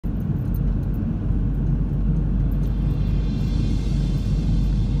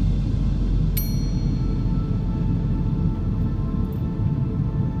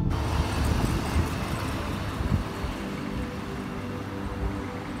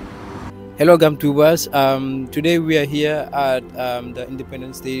Hello, Gamtubers. Today we are here at the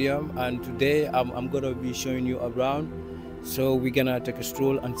Independence Stadium, and today I'm gonna be showing you around. So we're gonna take a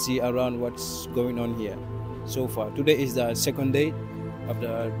stroll and see around what's going on here so far. Today is the second day of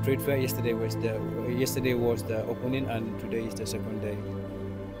the trade fair. Yesterday was the opening, and today is the second day.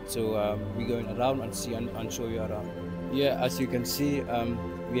 So we're going around and see and show you around. Yeah, as you can see,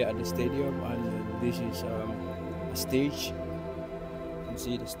 we are at the stadium, and this is a stage. You can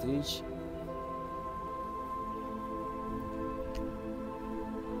see the stage.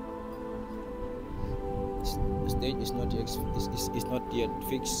 The stage is not yet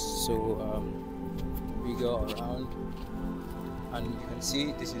fixed, so we go around, and you can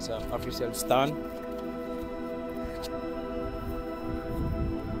see this is an official stand.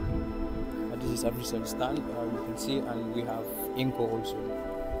 This is official stand. You can see, and we have Inco also.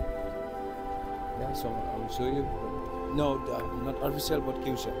 Yeah, so I will show you. No, not official, but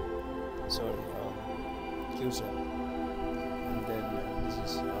QSA. Sorry, QSA. And then this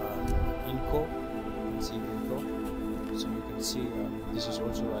is Inco. See Inco. So you can see this is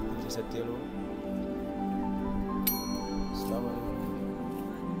also I think it's a tailor.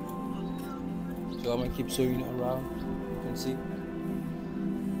 So I'm gonna keep showing you around. You can see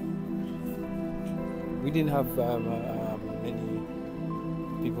we didn't have many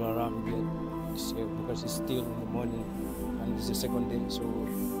people around yet because it's still in the morning and it's the second day. So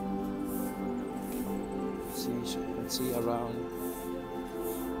you can see around.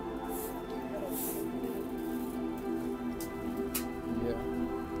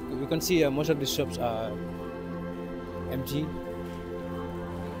 You can see most of the shops are empty.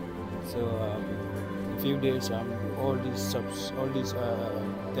 So in a few days, all these shops, all these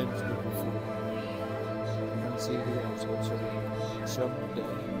tents will be full. You can see here also a shop.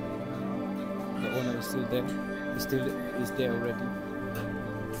 The owner is still there. Is there already.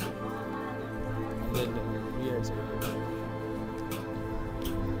 And then here is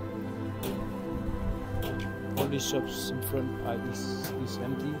all these shops in front are is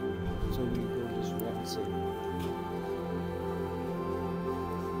empty. So we go this way and see.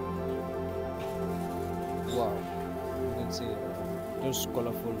 Wow, you can see those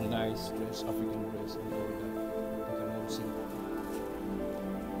colorful, nice dress, African dress, and all that. You can all see.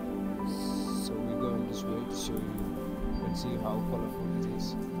 So we go in this way to show you. You can see how colorful it is.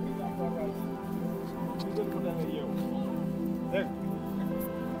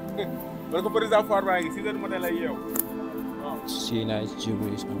 See nice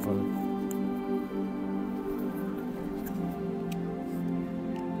jewelry and color.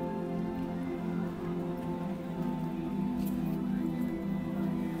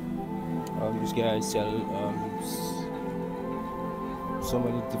 These guys sell so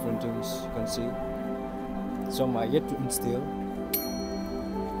many different things. You can see some are yet to install.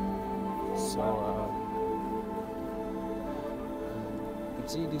 So you can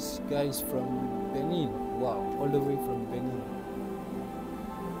see this guy is from Benin. Wow, all the way from Benin.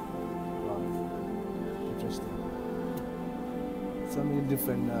 Wow, interesting. So many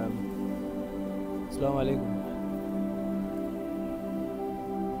different. Assalamu alaikum.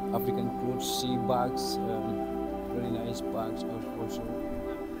 African clothes, sea bags, very nice bags also.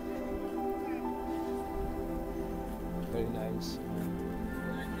 Very nice.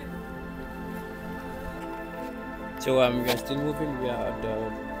 So we are still moving. We are at the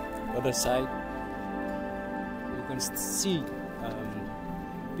other side. You can see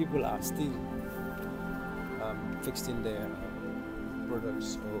people are still fixing their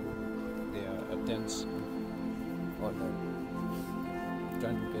products or their tents or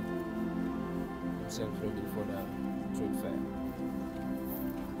trying to get themselves ready for the trade fair.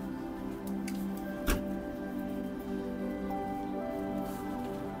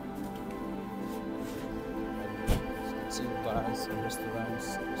 See bars and restaurants,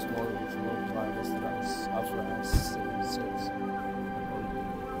 small bar restaurants, Afras,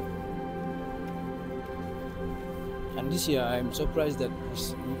 and this year I'm surprised that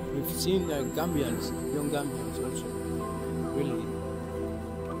we've seen Gambians, young Gambians also, really.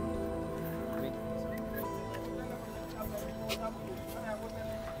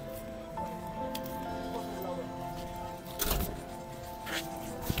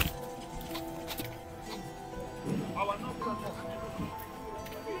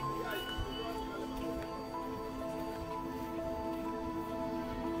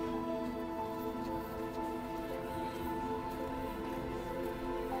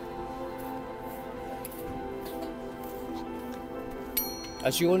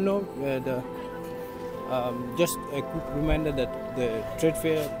 As you all know, just a quick reminder that the trade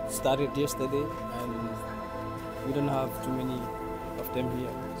fair started yesterday, and we don't have too many of them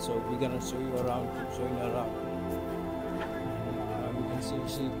here. So we're gonna show you around, keep showing you around. You can see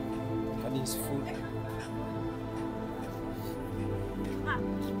sheep, and his food.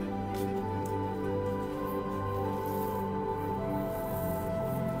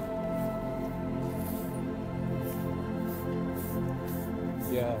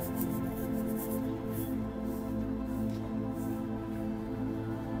 Yeah.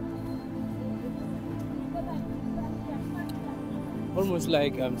 Almost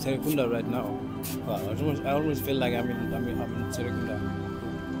like Serekunda right now. I almost feel like I'm in Serekunda.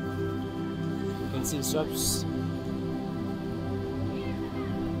 You can see shops.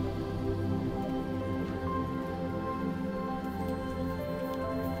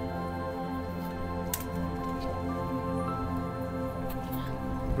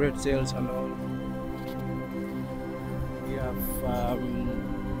 Bread sales and all. We have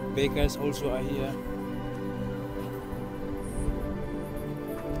bakers also are here.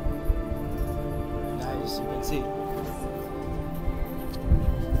 Nice, you can see.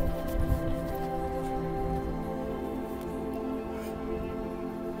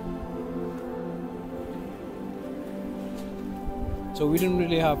 So we don't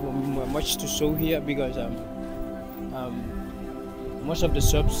really have much to show here because most of the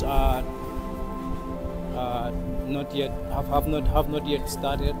shops are not yet have not yet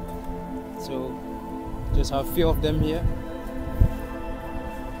started. So just have few of them here.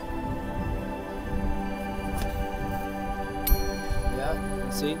 Yeah, you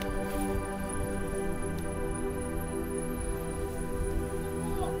can see.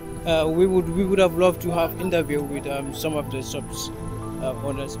 We would have loved to have interview with some of the shops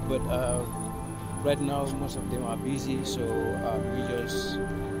owners, but right now most of them are busy, so we just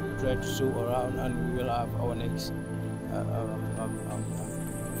try to show around, and we will have our next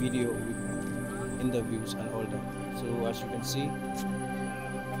video with interviews and all that. So as you can see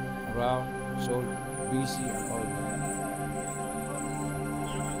around, so busy and all that.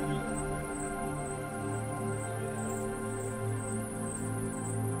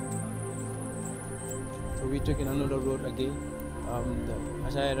 So we're taking another road again.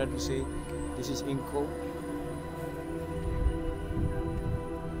 As I had to say, this is Inco.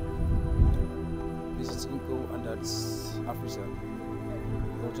 This is Inco, and that's Africa.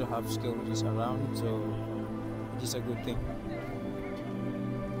 We also have securities around, so it is a good thing.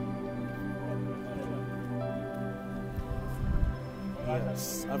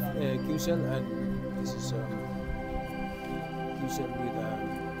 Yes, QCell, and this is QCell with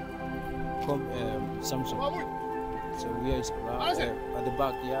Samsung. So we are around at the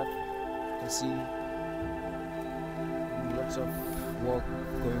backyard. You can see lots of work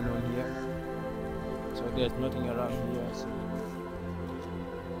going on here. So there's nothing around here.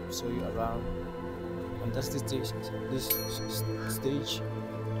 So you around, and that's the stage. This stage.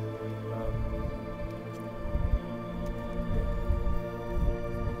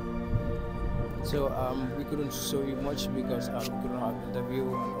 So we couldn't show you much because we couldn't have interview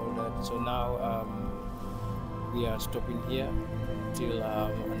and all that. So now we are stopping here till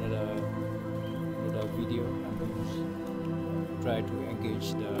another video, and we'll try to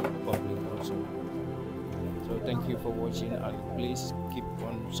engage the public also. So thank you for watching, and please keep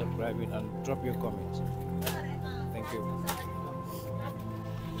on subscribing and drop your comments. Thank you.